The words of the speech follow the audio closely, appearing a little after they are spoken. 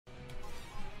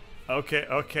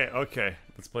Okay.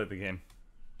 Let's play the game.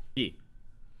 E.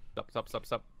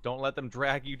 Stop. Don't let them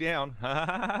drag you down.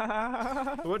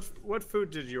 What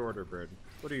food did you order, Bird?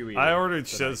 What are you eating? I ordered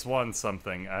tonight? Szechuan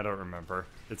something. I don't remember.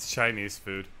 It's Chinese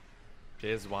food.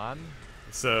 Szechuan?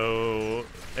 So,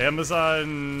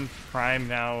 Amazon Prime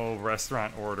Now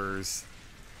restaurant orders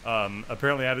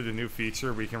apparently added a new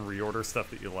feature where you can reorder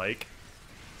stuff that you like.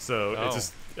 So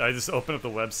I just opened up the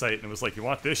website and it was like, "You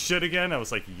want this shit again?" I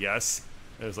was like, "Yes."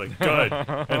 And it was like, "Good."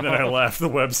 And then I left the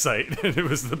website, and it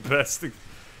was the best.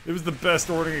 It was the best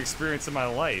ordering experience of my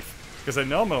life because I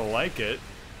know I'm gonna like it,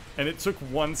 and it took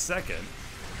 1 second.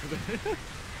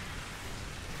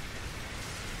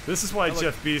 This is why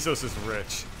Jeff Bezos is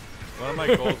rich. One of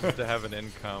my goals is to have an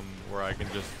income where I can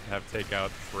just have takeout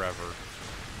forever.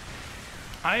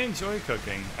 I enjoy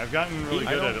cooking. I've gotten really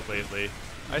good at it lately.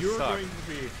 You're going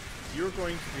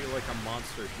to be like a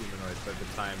monster humanoid by the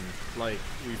time like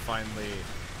we finally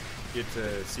get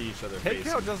to see each other.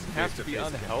 Takeout doesn't have to be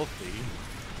unhealthy.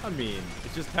 I mean,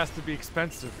 it just has to be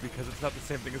expensive because it's not the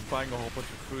same thing as buying a whole bunch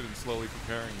of food and slowly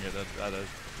preparing it at a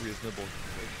reasonable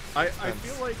expense. I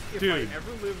feel like if I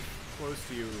ever live close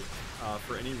to you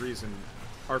for any reason,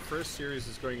 our first series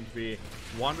is going to be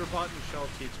Wanderbot and Shell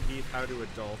teach Keith how to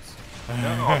adult. No,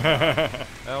 I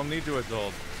don't need to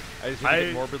adult. I just need to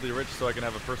get morbidly rich so I can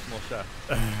have a personal chef.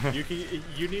 You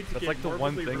need to That's get like the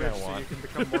one morbidly thing rich I want. so you can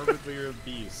become morbidly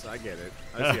obese. I get it.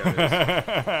 I see how it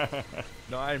is.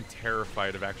 No, I'm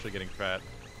terrified of actually getting fat.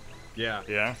 Yeah.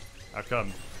 Yeah? How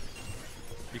come?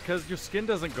 Because your skin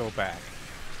doesn't go back.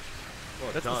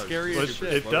 Well, That's the scariest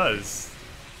shit. It does.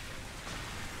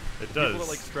 It does. People that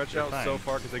like stretch out so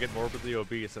far because they get morbidly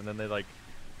obese, and then they're like,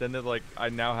 I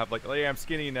now have like, oh yeah, I'm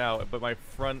skinny now, but my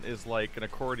front is like an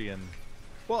accordion.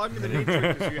 Well, I mean, the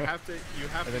nature is you have to.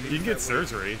 You can get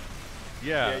surgery.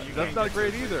 Yeah, that's not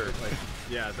great either. Like,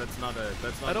 yeah, that's not.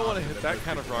 I don't want to hit that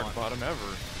kind of rock bottom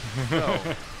ever. No,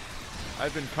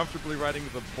 I've been comfortably riding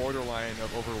the borderline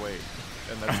of overweight,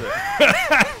 and that's it.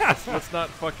 let's not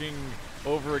fucking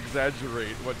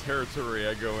over-exaggerate what territory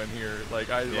I go in here. Like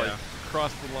like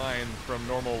cross the line from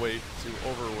normal weight to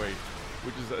overweight,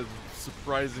 which is a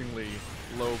surprisingly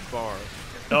low bar.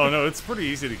 Oh no, it's pretty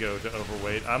easy to go to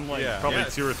overweight. I'm like probably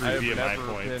 2 or 3 BMI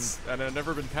points. And I've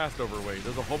never been past overweight.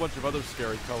 There's a whole bunch of other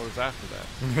scary colors after that.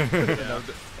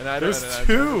 There's I've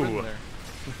 2. never been there.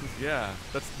 Yeah,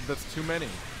 that's too many.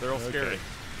 They're all scary.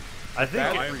 I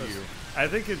think bad for you. I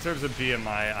think in terms of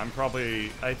BMI,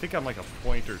 I think I'm like a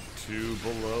point or 2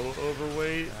 below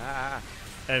overweight.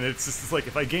 And it's just like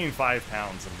if I gain 5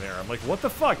 pounds, I'm there. I'm like, what the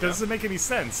fuck? That doesn't make any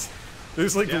sense.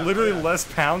 There's like literally less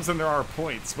pounds than there are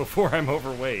points before I'm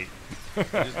overweight.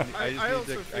 I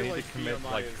need to commit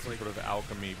like some sort of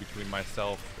alchemy between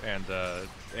myself and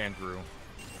Andrew.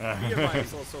 BMI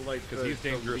is also like because he's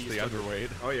dangerously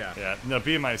underweight. Oh yeah. Yeah. No,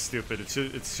 BMI is stupid. It's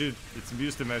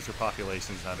used to measure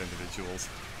populations, not individuals.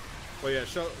 Well, yeah.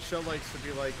 Shell likes to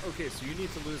be like, okay, so you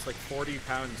need to lose like 40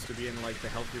 pounds to be in like the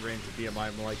healthy range of BMI.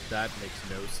 I'm like, that makes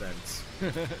no sense.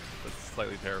 That's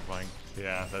slightly terrifying.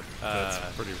 Yeah, that's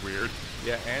pretty weird.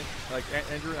 Yeah, and like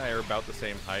Andrew and I are about the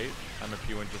same height. I'm a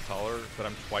few inches taller, but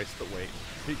I'm twice the weight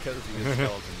because he's a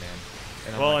skeleton man.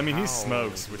 And well, like, I mean, he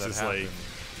smokes, which is like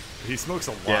he smokes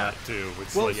a lot too,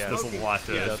 which like does a lot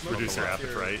to reduce your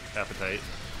appetite. Appetite.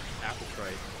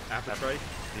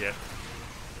 Yeah.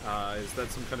 Is that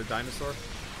some kind of dinosaur?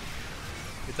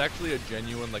 It's actually a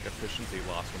genuine like efficiency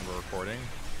loss when we're recording.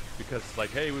 Because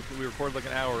like, hey, we record like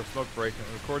an hour smoke break, and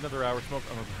record another hour smoke.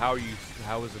 I don't know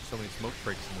how is there so many smoke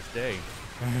breaks in this day?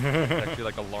 It's actually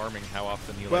like alarming how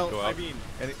often he like go out. I mean,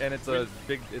 and it's a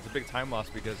big time loss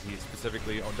because he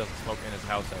specifically doesn't smoke in his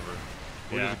house ever,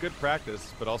 which is a good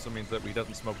practice, but also means that he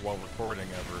doesn't smoke while recording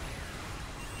ever.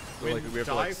 So, when like, we have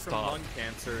to, like, from lung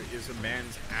cancer is a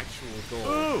man's actual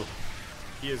goal. Ooh.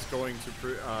 He is going to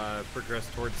progress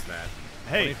towards that.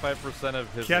 Hey, 25%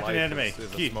 of his Captain life Anime, is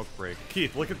Keith, a smoke break.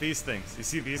 Keith, look at these things. You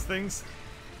see these things?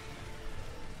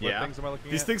 What things am I looking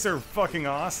at? These things are fucking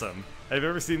awesome. Have you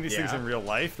ever seen these things in real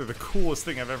life? They're the coolest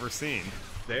thing I've ever seen.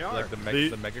 They are. Like the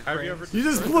mega cranes? You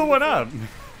just blew one up.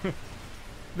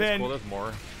 Man, cool, there's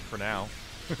more for now.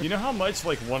 You know how much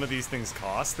like one of these things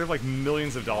costs? They're like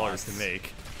millions of dollars to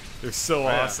make. They're so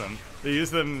awesome. They use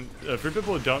them, for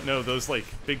people who don't know, those like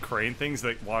big crane things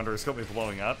that Wanderers company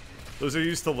blowing up. Those are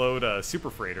used to load super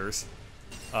freighters,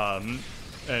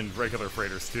 and regular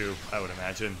freighters too, I would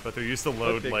imagine. But they're used to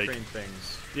load big like crane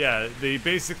things. Yeah, they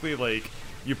basically like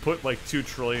you put like $2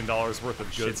 trillion worth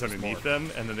of goods underneath them,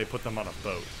 and then they put them on a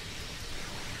boat.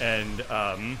 And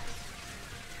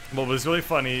what was really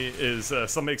funny is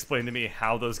somebody explained to me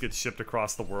how those get shipped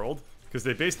across the world, because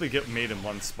they basically get made in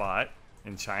one spot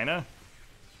in China.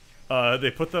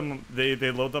 They put them, they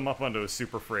load them up onto a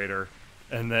super freighter,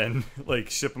 and then like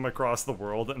ship them across the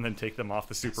world, and then take them off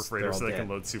the super freighter so they can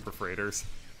load super freighters.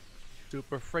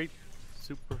 Super freight,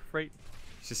 super freight.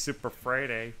 It's just super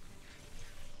Friday.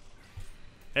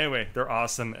 Anyway, they're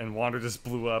awesome, and Wander just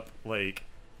blew up like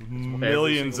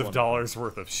millions of dollars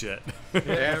worth of shit.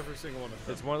 Every single one of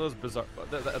them. It's one of those bizarre.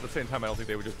 At the same time, I don't think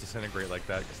they would just disintegrate like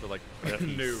that because they're like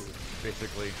No,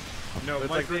 basically. no. It's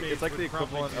my like grenades it's like the would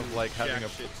probably equivalent of do like having jack a.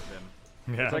 shit to them.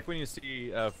 Yeah. It's like when you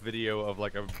see a video of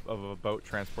like a boat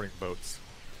transporting boats.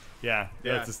 Yeah,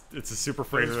 Yeah. It's a super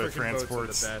freighter that Those freaking boats are the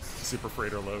transports best. super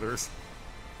freighter loaders.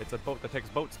 It's a boat that takes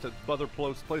boats to other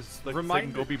places like Remind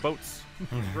they can go me- be boats.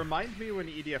 Remind me when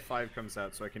EDF 5 comes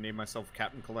out so I can name myself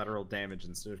Captain Collateral Damage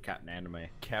instead of Captain Anime.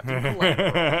 Captain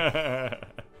Collateral.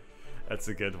 That's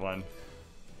a good one.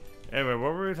 Anyway,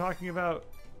 what were we talking about?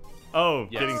 Oh,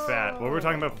 Yes. getting fat. What were we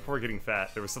talking about before getting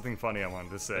fat? There was something funny I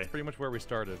wanted to say. That's pretty much where we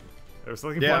started. There was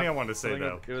something Yeah. funny I wanted to say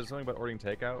though. It was something about ordering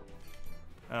takeout.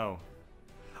 Oh.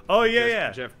 Oh yeah,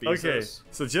 yeah. Jeff Okay, Bezos.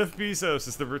 so Jeff Bezos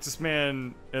is the richest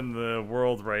man in the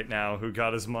world right now, who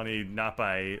got his money not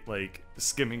by like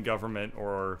skimming government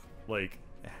or like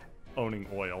owning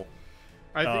oil.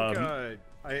 I think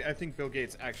I think Bill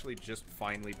Gates actually just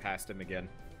finally passed him again.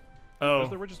 Oh,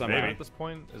 Who's the richest man maybe. at this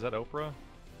point? Is that Oprah?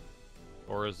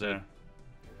 Or is it Yeah.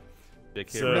 Dick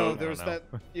So- Hero? No, I don't there's know. that.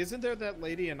 Isn't there that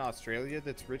lady in Australia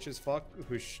that's rich as fuck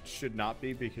who should not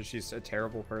be because she's a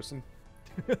terrible person?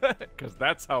 Because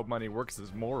that's how money works,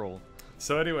 is moral.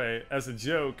 So anyway, as a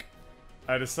joke,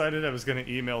 I decided I was going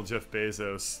to email Jeff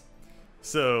Bezos.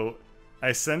 So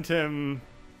I sent him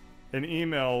an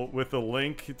email with a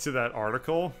link to that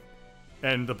article,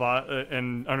 and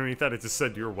and underneath that it just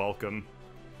said "You're welcome."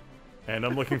 And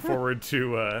I'm looking forward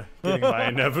to getting my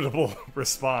inevitable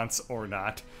response or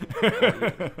not.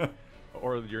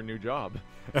 Or your new job.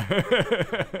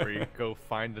 Where you go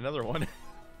find another one.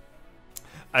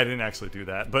 I didn't actually do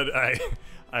that, but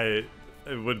it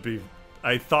would be.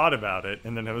 I thought about it,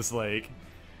 and then I was like,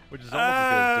 Which is almost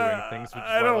as good as doing things, which is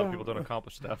why a lot of people don't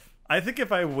accomplish stuff. I think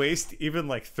if I waste even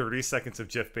like 30 seconds of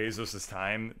Jeff Bezos'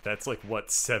 time, that's like what,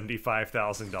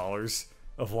 $75,000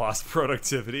 of lost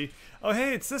productivity. Oh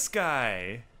hey, it's this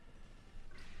guy.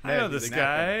 I know this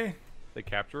guy. They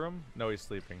capture him? No, he's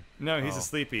sleeping. No, he's Oh.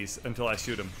 asleep. He's until I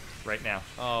shoot him right now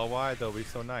Oh, why though? He's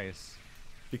so nice.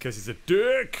 because he's a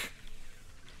dick.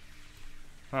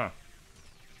 Huh.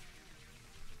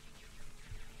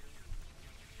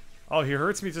 Oh, he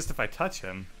hurts me just if I touch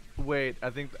him. Wait, I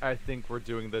think we're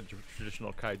doing the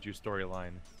traditional kaiju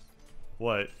storyline.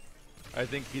 What? I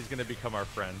think he's gonna become our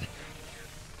friend.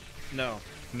 No,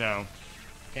 No.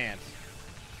 can't.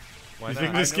 Why You not?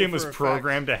 think this I know game was for a fact-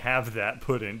 programmed to have that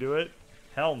put into it?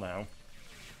 Hell no.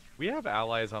 We have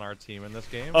allies on our team in this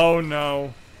game. Oh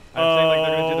no. I'm saying like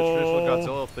they're gonna do the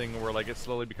traditional Godzilla thing where like it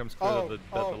slowly becomes clear Oh,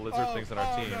 that the lizard thing's on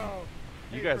our team. No.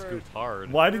 You Hey, guys Bird, goofed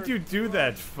hard. Why did you do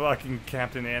that, fucking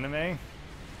Captain Anime?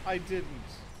 I didn't.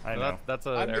 I No, know. that's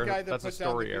I'm the guy that that's a put down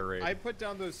story the, air raid. I put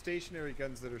down those stationary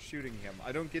guns that are shooting him.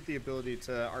 I don't get the ability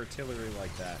to artillery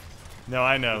like that. No,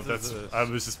 I know. This is That's. a- I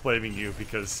was just blaming you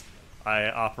because I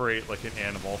operate like an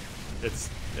animal. It's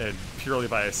purely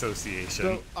by association.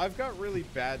 So I've got really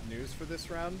bad news for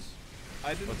this round.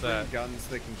 I didn't What's bring that? guns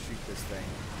that can shoot this thing.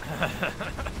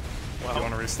 Do you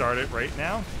want to restart it right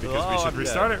now? Because we Oh, should I'm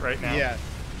restart dead. it right now. Yeah,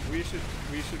 we should.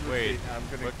 Wait, repeat. I'm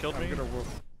gonna. what killed I'm me?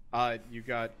 Gonna, you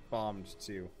got bombed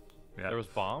too. Yeah. There was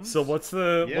bombs. So what's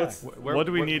the Yeah. what's what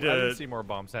do we need I didn't to? see more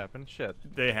bombs happen. Shit.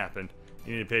 They happened.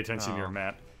 You need to pay attention to your Oh.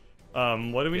 map.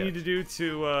 What do we Yeah. need to do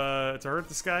to hurt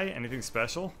this guy? Anything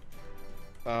special?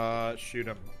 Shoot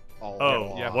him. All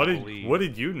Oh, yeah, what believe.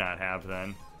 did you not have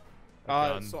then?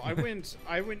 gun. So I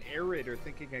went air raider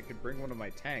thinking I could bring one of my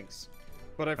tanks,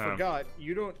 but I Oh. forgot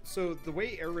you don't. So the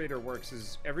way air raider works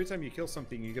is every time you kill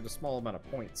something, you get a small amount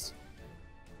of points.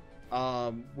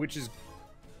 Which is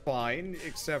fine,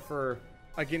 except for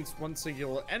against one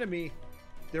singular enemy,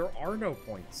 there are no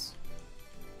points.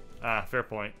 Ah, fair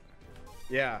point.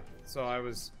 Yeah, so I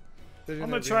was. I'm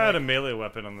gonna try out a melee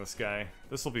weapon on this guy.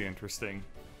 This will be interesting.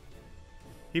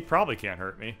 He probably can't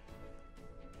hurt me.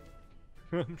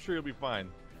 I'm sure you'll be fine.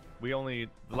 The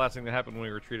last thing that happened when we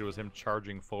retreated was him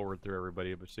charging forward through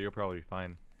everybody, but so you'll probably be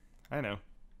fine. I know.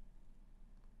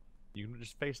 You can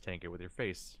just face tank it with your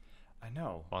face. I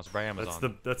know. Sponsored by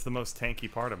Amazon. That's the most tanky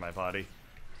part of my body.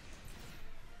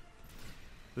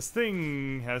 This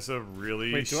thing has a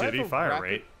really Wait, do I have shitty a fire rapid-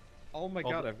 rate. Oh my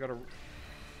god, I've got a.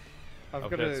 I've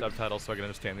Okay, got a. subtitles so I can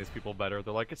understand these people better.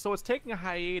 They're like, so it's taking a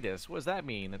hiatus. What does that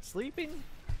mean? It's sleeping?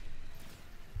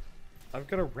 I've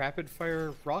got a rapid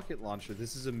fire rocket launcher.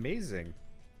 This is amazing.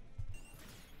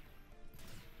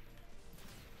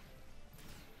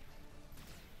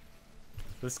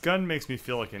 This gun makes me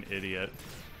feel like an idiot.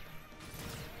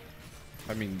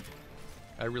 I mean,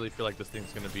 I really feel like this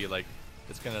thing's gonna be like,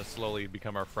 it's gonna slowly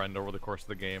become our friend over the course of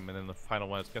the game, and then the final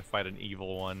one, it's gonna fight an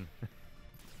evil one.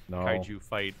 no. Kaiju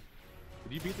fight.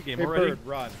 Did you beat the game Hey, already? bird,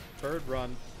 run. Bird,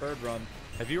 run. Bird, run.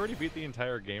 Have you already beat the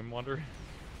entire game, Wander?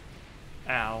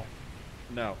 Ow.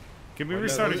 No. Can we Oh, no,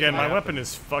 restart those- again? My I- weapon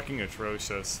is fucking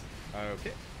atrocious.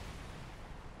 Okay.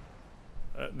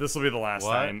 This will be the last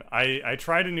What? time. I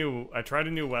tried a new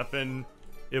weapon.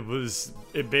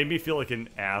 It made me feel like an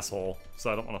asshole,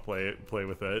 so I don't want to play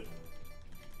with it.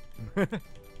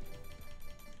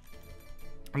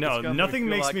 No, This gun nothing feel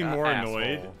makes like me a more asshole.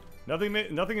 annoyed.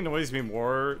 Nothing annoys me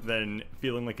more than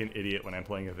feeling like an idiot when I'm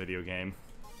playing a video game.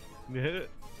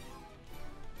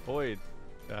 Boyd,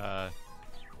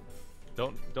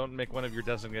 don't make one of your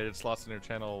designated slots in your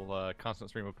channel constant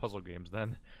stream of puzzle games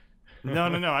then. No,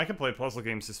 I can play puzzle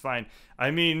games just fine.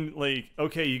 I mean, like,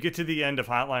 okay, you get to the end of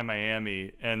Hotline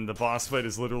Miami, and the boss fight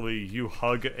is literally you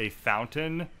hug a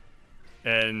fountain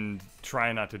and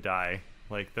try not to die.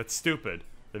 Like, that's stupid.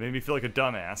 That made me feel like a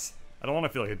dumbass. I don't want to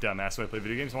feel like a dumbass when I play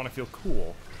video games. I want to feel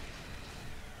cool.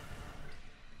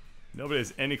 Nobody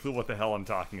has any clue what the hell I'm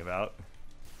talking about.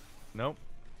 Nope.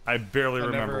 I barely I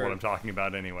remember never- what I'm talking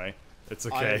about anyway. It's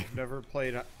okay. I've never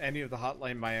played any of the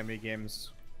Hotline Miami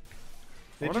games.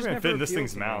 I They wonder if just I can fit in never this appealed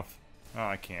thing's to me. mouth. Oh,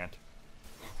 I can't.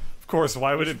 Of course,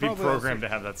 why would You it should be probably programmed also-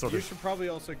 to have that sort You of... should probably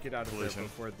also get out of there collision.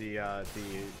 before the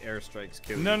airstrikes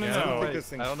kill you. No, no, I no. don't think I this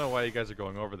thing's- don't know why you guys are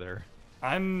going over there.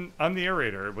 I'm the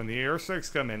aerator. When the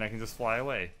airstrikes come in, I can just fly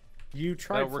away. You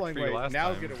tried worked flying for you away. last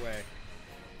Now time. get away.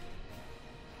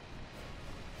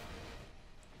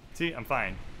 See, I'm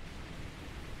fine.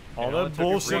 All You know, that it took you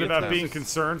bullshit really about fast. being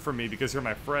concerned for me because you're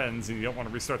my friends and you don't want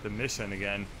to restart the mission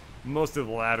again. Most of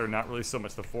the latter, not really so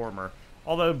much the former.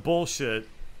 All that bullshit.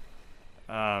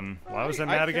 Why was I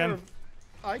mad again?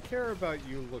 I care about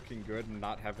you looking good and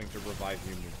not having to revive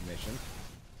you mid-mission.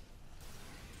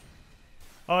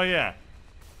 Oh, yeah.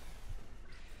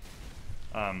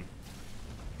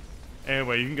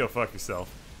 Anyway, you can go fuck yourself.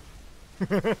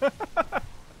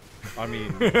 I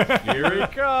mean, Here he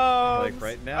comes! like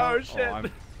right now. Oh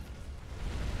shit!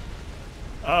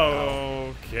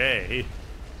 Okay.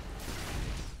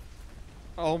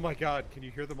 Oh my god, can you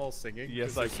hear them all singing? Yes,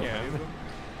 'Cause I there's so many can. of them.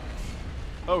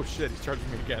 Oh shit, he's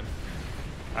charging me again.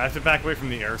 I have to back away from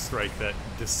the airstrike that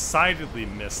decidedly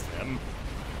missed him.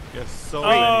 Yes, so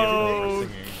many of them are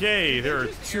singing. Okay, there are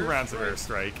just 2 rounds of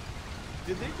airstrike? airstrike.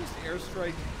 Did they just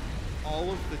airstrike all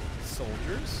of the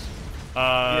soldiers?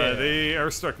 Yeah. They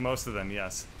airstruck most of them,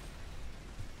 yes.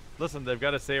 Listen, they've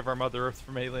got to save our Mother Earth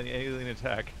from alien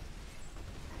attack.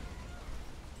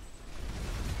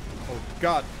 Oh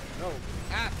god, no.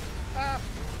 Ah! Ah!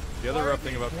 The other Why rough are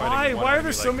thing they- about Why? fighting one Why are enemy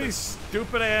there so like many this-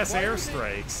 stupid ass Why are they-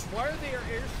 airstrikes? Why are they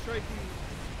airstriking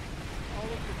all of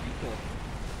the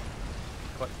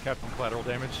people? Captain Collateral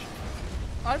Damage?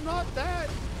 I'm not that!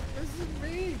 This is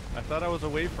me! I thought I was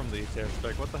away from the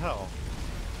airstrike. What the hell?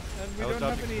 And we I was don't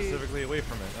have dodging any specifically away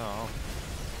from it. Oh.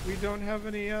 we don't have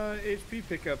any HP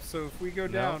pickups, so if we go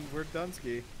No. down, we're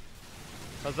Dunsky.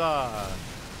 Huzzah!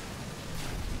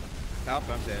 Nope,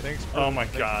 I'm dead. Thanks for, Oh my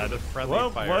thanks god. For the friendly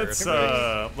Well,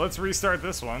 fire. let's restart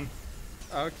this one.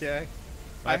 Okay.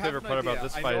 My I have favorite an part about idea.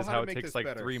 this I fight know is how how to it make takes this like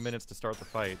better. 3 minutes to start the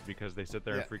fight because they sit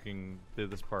there Yeah. and freaking do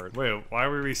this part. Wait, why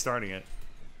are we restarting it?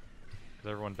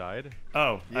 Because everyone died?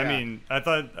 Oh, I Yeah. mean, I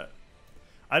thought...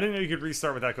 I didn't know you could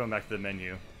restart without going back to the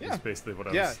menu. Yeah. That's basically what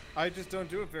I Yeah, was... I just don't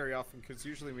do it very often because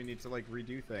usually we need to like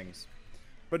redo things.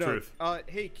 But Truth. no,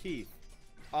 hey Keith.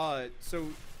 So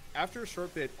after a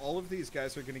short bit, all of these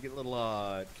guys are gonna get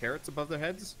little carrots above their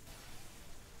heads.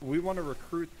 We want to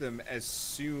recruit them as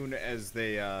soon as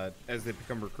they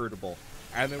become recruitable,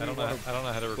 and then I don't know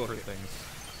how to book recruit it.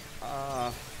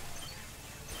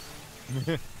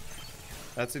 things.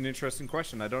 That's an interesting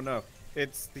question. I don't know.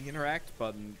 It's the interact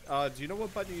button. Do you know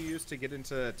what button you use to get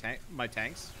into my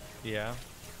tanks? Yeah.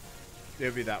 It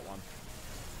would be that one.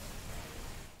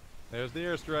 There's the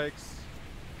airstrikes.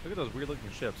 Look at those weird looking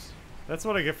ships. That's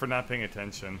what I get for not paying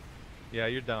attention. Yeah,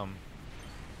 you're dumb.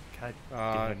 God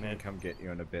I damn can it. come get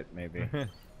you in a bit, maybe.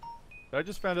 I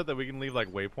just found out that we can leave like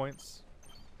waypoints.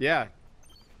 Yeah.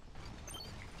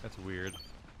 That's weird.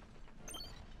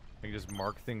 I can just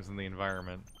mark things in the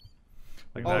environment.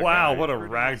 Like Oh, that Wow, guy. what a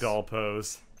Pretty nice. ragdoll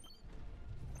pose.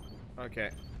 Okay.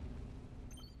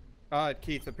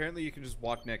 Keith, apparently you can just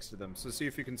walk next to them. So see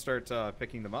if you can start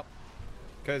picking them up.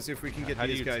 Because if we can get How do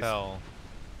these you guys... tell?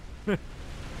 How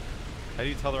do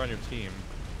you tell they're on your team?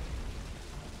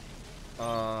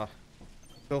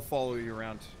 They'll follow you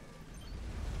around.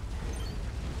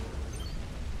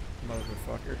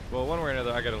 motherfucker. Well, one way or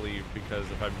another, I gotta leave because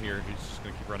if I'm here, he's just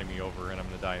gonna keep running me over and I'm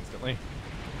gonna die instantly.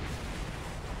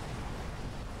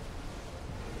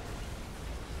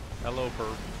 Hello,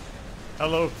 Perp.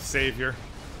 Hello, Savior.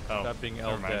 Oh, Stop being never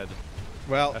L mind. dead.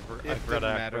 Well, I it forgot doesn't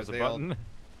I matter. press a button.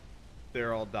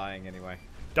 They're all dying anyway.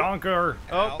 Donker!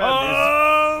 Oh, Ow.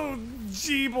 bad news. Oh,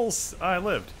 Jeebles! I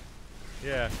lived.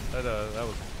 Yeah, that was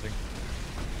interesting.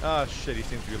 Ah, shit, he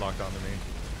seems to be locked onto me.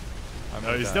 I'm Oh,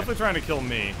 gonna he's die. definitely trying to kill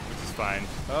me, which is fine.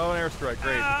 Oh, an airstrike,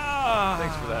 great.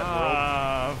 Thanks for that, world.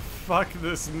 Ah, fuck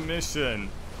this mission.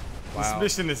 Wow.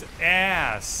 This mission is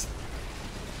ass.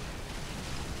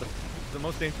 The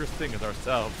most dangerous thing is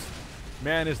ourselves.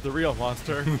 Man is the real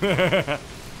monster.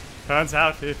 Turns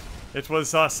out it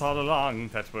was us all along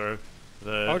that were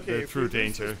the If true we lose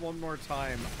danger. this one more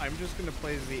time, I'm just gonna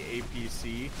play as the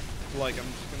APC. Like, I'm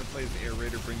just gonna play as the Air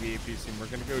Raider, bring the APC, and we're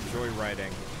gonna go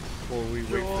joyriding while we wait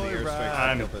for the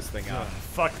airstrike to kill this thing out.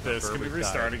 Fuck this. Can we Perfect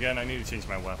restart die. again? I need to change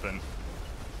my weapon.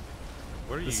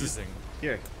 What are you This is- using?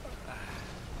 Here.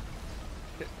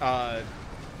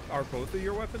 Are both of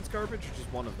your weapons garbage, or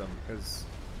just one of them? Because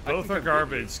Both are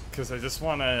garbage because I just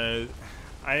want to.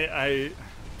 I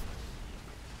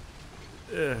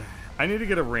need to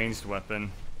get a ranged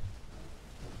weapon,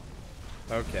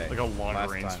 Okay. like a longer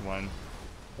last ranged time. one.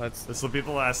 Let's. This will be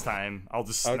the last time. I'll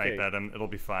just snipe Okay. at him. It'll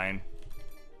be fine.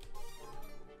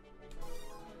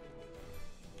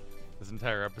 This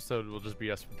entire episode will just be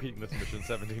us repeating this mission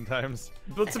 17 times.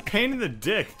 But it's a pain in the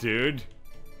dick, dude.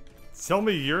 Tell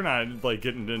me you're not like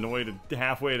getting annoyed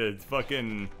halfway to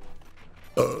fucking.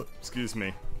 Excuse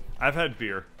me. I've had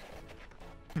beer.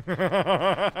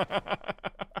 I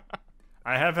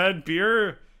have had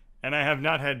beer, and I have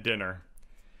not had dinner.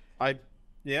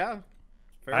 Yeah.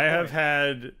 Fair I have point.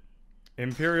 had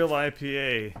Imperial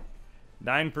IPA,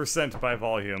 9% by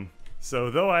volume. So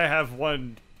though I have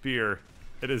one beer,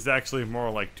 it is actually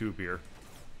more like 2 beer.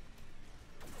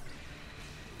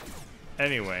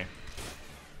 Anyway.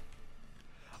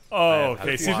 Oh, have had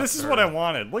okay. See, this is water. what I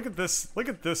wanted. Look at this. Look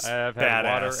at this I have had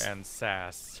water badass. and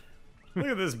sass. Look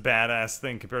at this badass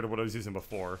thing compared to what I was using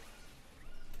before.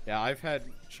 Yeah, I've had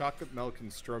chocolate milk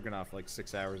and stroganoff like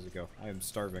 6 hours ago. I am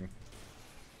starving.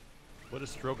 What is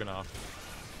stroganoff?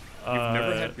 You've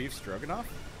never had beef stroganoff?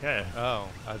 Yeah. Oh,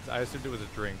 I assumed it was a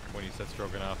drink when you said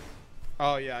stroganoff.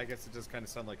 Oh yeah, I guess it does kind of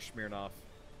sound like Smirnoff.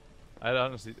 I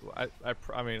honestly,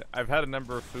 I mean, I've had a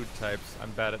number of food types.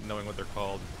 I'm bad at knowing what they're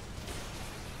called.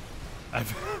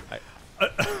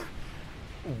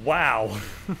 Wow.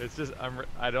 It's just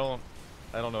I don't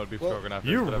know what beef Well, stroganoff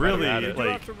You is. But I've really had it. like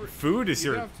have to food is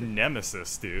you your have to-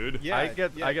 nemesis, dude. Yeah, I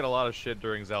get a lot of shit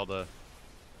during Zelda.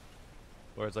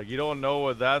 Where it's like you don't know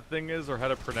what that thing is or how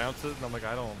to pronounce it, and I'm like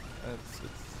I don't.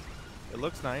 It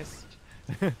looks nice.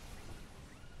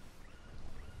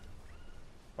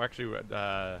 Well, actually,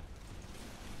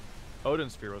 Odin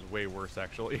Sphere was way worse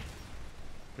actually,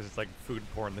 because it's like food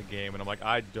porn in the game, and I'm like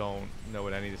I don't know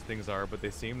what any of these things are, but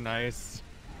they seem nice.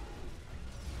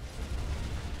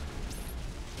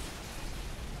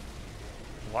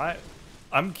 Why?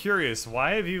 I'm curious.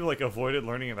 Why have you like avoided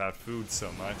learning about food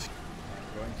so much?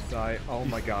 I'm going to die. Oh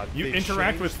my god. You they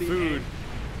interact with changed the food. aim.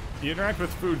 You interact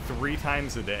with food 3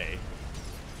 times a day,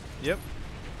 Yep.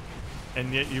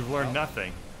 and yet you've learned Well,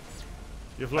 nothing.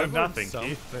 You've learned I've nothing, some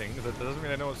Keith. things. That doesn't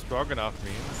mean I know what stroganoff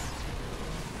means.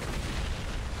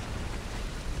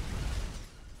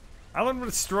 I learned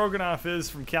what stroganoff is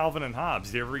from Calvin and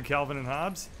Hobbes. Do you ever read Calvin and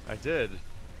Hobbes? I did.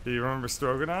 Do you remember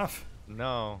stroganoff?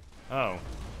 No. Oh.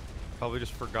 Probably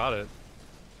just forgot it.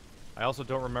 I also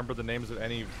don't remember the names of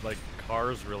any like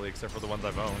cars really, except for the ones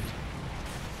I've owned.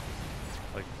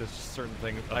 Like there's just certain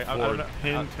things. A I don't Ford know.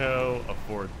 Pinto, a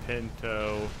Ford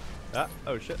Pinto.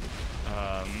 Oh shit.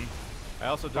 Um, I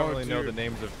also don't Oh, really know the dude.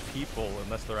 names of people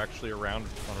unless they're actually around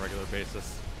on a regular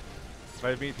basis. If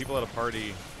I meet people at a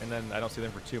party and then I don't see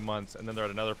them for 2 months, and then they're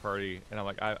at another party, and I'm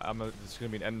like, it's gonna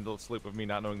be an endless loop of me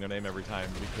not knowing their name every time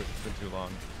because it's been too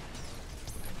long.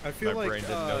 I feel My like brain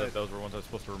didn't know that those were ones I was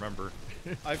supposed to remember.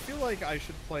 I feel like I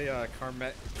should play a car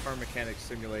mechanic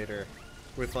simulator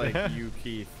with like you,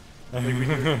 Keith. Like we do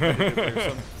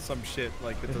competitive or some shit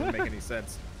like that doesn't make any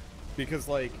sense. Because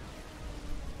like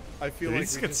I feel did he like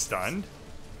just we get stunned?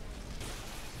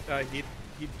 He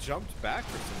jumped back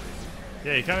for some reason.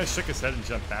 Yeah, he kind of shook his head and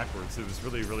jumped backwards. It was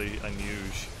really, really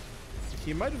unusual.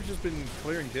 He might have just been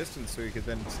clearing distance so he could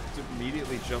then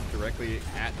immediately jump directly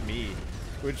at me,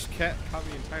 which caught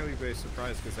me entirely by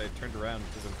surprise because I turned around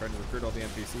because I'm trying to recruit all the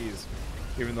NPCs,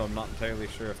 even though I'm not entirely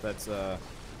sure if that's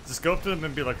Just go up to them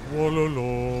and be like,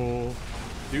 "Wololo."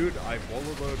 Dude, I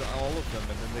wallowed all of them,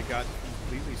 and then they got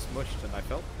completely smushed, and I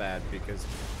felt bad because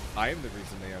I am the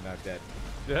reason they are now dead.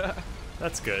 Yeah.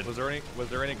 That's good. Was there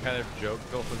any kind of joke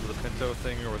built into the Pinto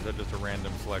thing, or was that just a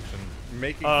random selection?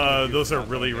 Making those are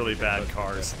really, really bad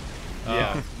cars.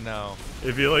 Yeah. No.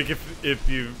 If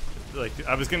you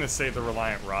I was gonna say the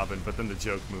Reliant Robin, but then the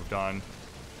joke moved on,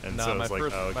 and No, so my it's like,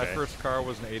 first oh, okay. my first car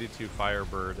was an '82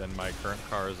 Firebird, and my current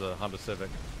car is a Honda Civic.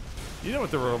 You know what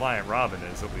the Reliant Robin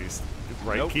is, at least,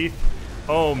 right, Nope. Keith?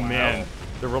 Oh man,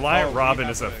 the Reliant we Robin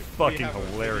have is a we fucking have a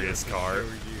video hilarious to car. show you.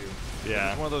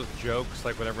 Yeah. It's one of those jokes,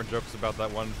 like when everyone jokes about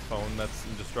that one phone that's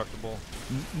indestructible.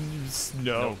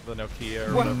 No. The Nokia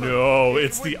or What? whatever. No, It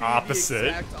it's would the be opposite.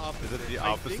 exact opposite. Is it the I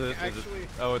opposite? think Is it, actually,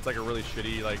 oh, it's like a really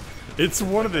shitty, like... It's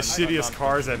one of the I- shittiest I'm-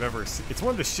 cars I've ever seen. It's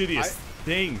one of the shittiest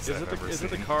things Is I've it, ever is seen.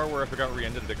 it the car where if it got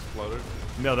re-ended, it exploded?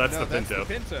 No, that's no, the that's Pinto.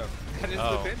 the Pinto. That is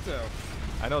Oh. the Pinto.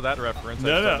 I know that reference.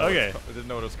 No, I just no, don't know okay. I didn't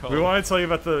know what it was called. We want to tell you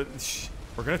about the...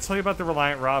 we're going to tell you about the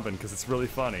Reliant Robin, because it's really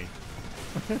funny.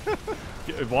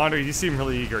 Wander, you seem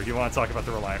really eager. You want to talk about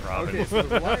the Reliant Robin. Okay, so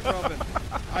the Reliant Robin.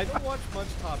 I don't watch much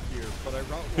Top Gear, but I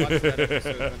watched that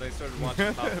episode when I started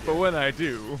watching Top Gear. But when I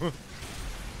do...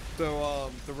 So,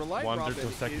 the Reliant Wander Robin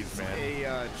Dos Equis, is man.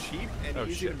 a cheap and Oh,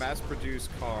 easy shit. to mass-produce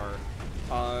car,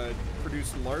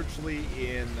 produced largely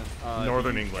in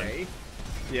Northern the England. UK.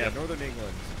 Yeah, Yep. Northern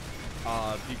England.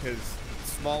 Because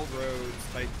small roads,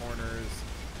 tight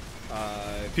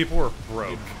corners. People were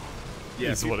broke.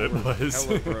 Yeah, is what people it were was.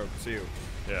 hella broke too.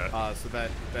 Yeah. So that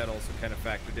also kind of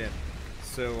factored in.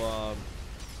 So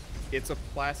it's a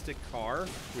plastic car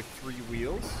with 3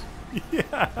 wheels. Yeah.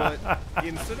 But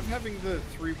instead of having the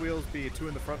 3 wheels be 2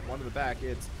 in the front, 1 in the back,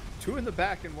 it's 2 in the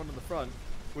back and 1 in the front,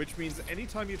 which means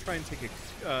anytime you try and take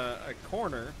a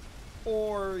corner,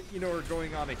 or are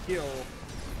going on a hill,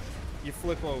 you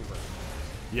flip over.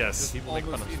 Yes. People make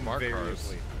fun of Almost smart cars.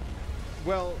 invariably.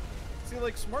 Well, see,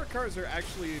 like smart cars are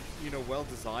actually well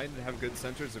designed and have good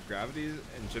centers of gravity,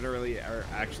 and generally are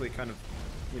actually kind of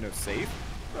safe.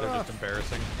 They're just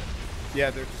embarrassing. Yeah,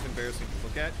 they're just embarrassing to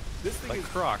look at. This thing Like is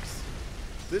Crocs.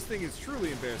 This thing is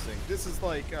truly embarrassing. This is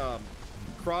like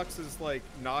Crocs is like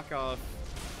knockoff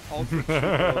ultra cheap,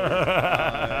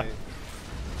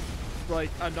 like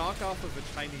a knockoff of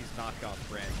a Chinese knockoff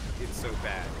brand. It's so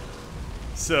bad.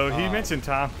 So he mentioned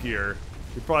Top Gear.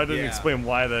 He probably didn't Yeah. explain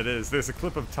why that is. There's a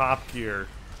clip of Top Gear,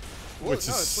 Well, which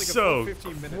no, is it's like so a full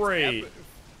 15 minutes great.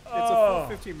 It's a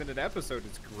full 15-minute episode.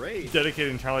 It's great.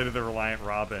 Dedicated entirely to the Reliant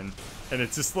Robin, and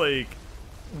it's just like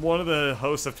one of the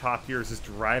hosts of Top Gear is just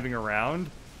driving around,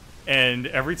 and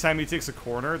every time he takes a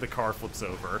corner, the car flips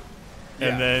over,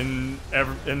 Yeah. and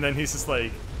then he's just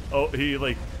like,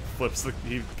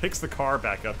 he picks the car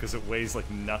back up because it weighs like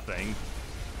nothing,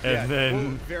 and Yeah, then.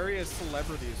 well, various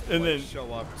celebrities will and like, then-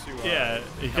 show up to. Yeah,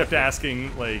 he help kept him.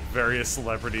 asking like various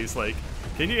celebrities, like,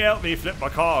 "Can you help me flip my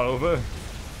car over?"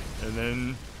 And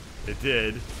then it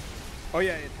did. Oh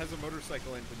yeah, it has a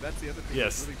motorcycle engine. That's the other thing.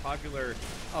 Yes. That's really popular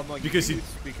among Because you-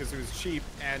 youths because it was cheap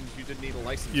and you didn't need a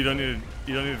license. You don't for it.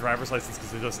 need a driver's license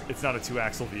because it's not a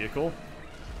 2-axle vehicle,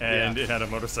 and Yeah. it had a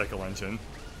motorcycle engine.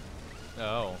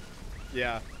 Oh.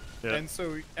 Yeah. Yeah. And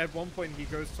so at one point he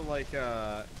goes to like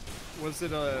was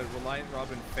it a Reliant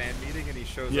Robin fan meeting and he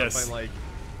shows Yes. up by like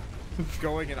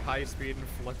going at high speed and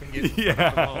flipping it. In Yeah. front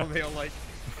of them all, and they all like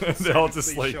They all just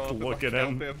seriously like show up and, look like, at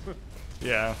help him.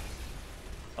 Yeah.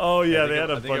 Oh yeah, they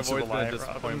had a I think bunch I've of always been a Reliant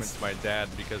disappointment Robins. to my dad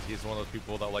because he's one of those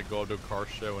people that like go to a car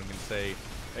show and can say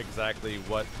exactly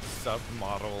what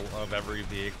submodel of every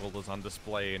vehicle is on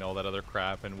display and all that other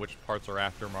crap and which parts are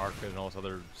aftermarket and all this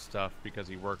other stuff because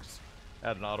he works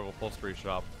at an auto upholstery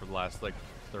shop for the last like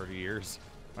 30 years.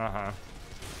 Uh-huh.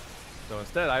 So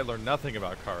instead I learned nothing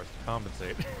about cars to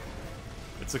compensate.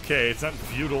 It's okay. It's not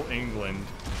feudal England.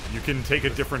 You can take a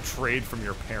different trade from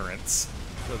your parents.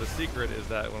 So the secret is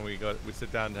that when we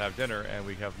sit down to have dinner and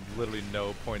we have literally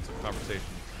no points of conversation.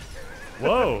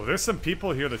 Whoa, there's some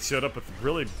people here that showed up with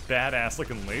really badass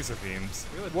looking laser beams.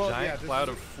 We have a Well, giant yeah, this cloud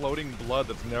is of floating blood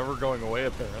that's never going away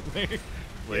apparently.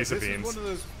 Laser this beams.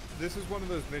 This is one of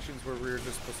those missions where we were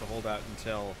just supposed to hold out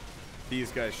until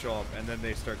these guys show up and then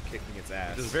they start kicking its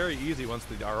ass. Which is very easy once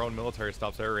our own military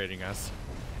stops air raiding us.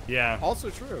 Yeah.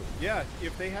 Also true. Yeah,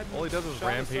 if they hadn't All he does is shot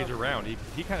us rampage up- around.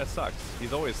 He kind of sucks.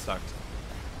 He's always sucked.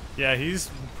 Yeah, he's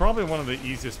probably one of the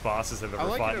easiest bosses I've I ever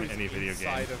like fought it in any video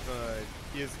game.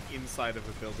 he is inside of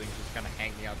a building, just kind of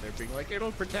hanging out there, being like,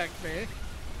 "It'll protect me."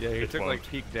 Yeah, he It took like won't.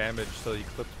 peak damage, so he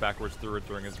clipped backwards through it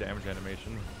during his damage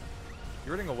animation.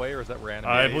 You running away, or is that random?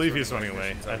 I he's believe he's running running away.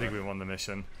 missions I think over. we won the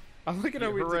mission. I'm looking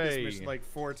at we did Hooray. this mission like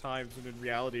 4 times, and in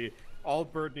reality, all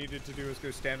Bird needed to do was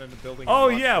go stand in a building. Oh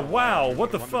and watch yeah, for a while wow, and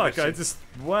what the won fuck? mission.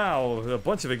 Wow, a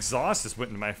bunch of exhaust just went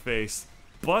into my face.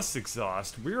 bus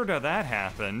exhaust. Weird how that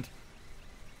happened.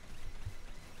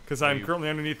 Because I'm currently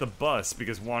underneath the bus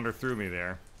because Wander threw me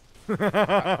there.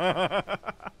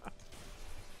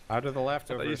 How do the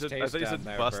leftovers taste I thought you down said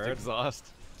there, bust bird? exhaust.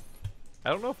 I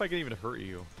don't know if I can even hurt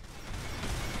you.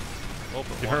 Well,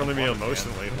 but You're hurting me Wander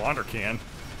emotionally. Wander can.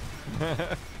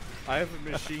 I have a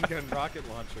machine gun rocket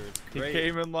launcher. It's He great.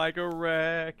 came in like a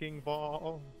wrecking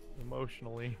ball,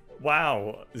 emotionally.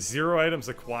 Wow, 0 items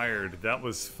acquired. That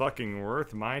was fucking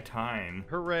worth my time.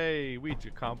 Hooray! We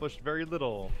accomplished very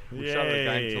little. We shot at the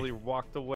guy Yay. until he walked away.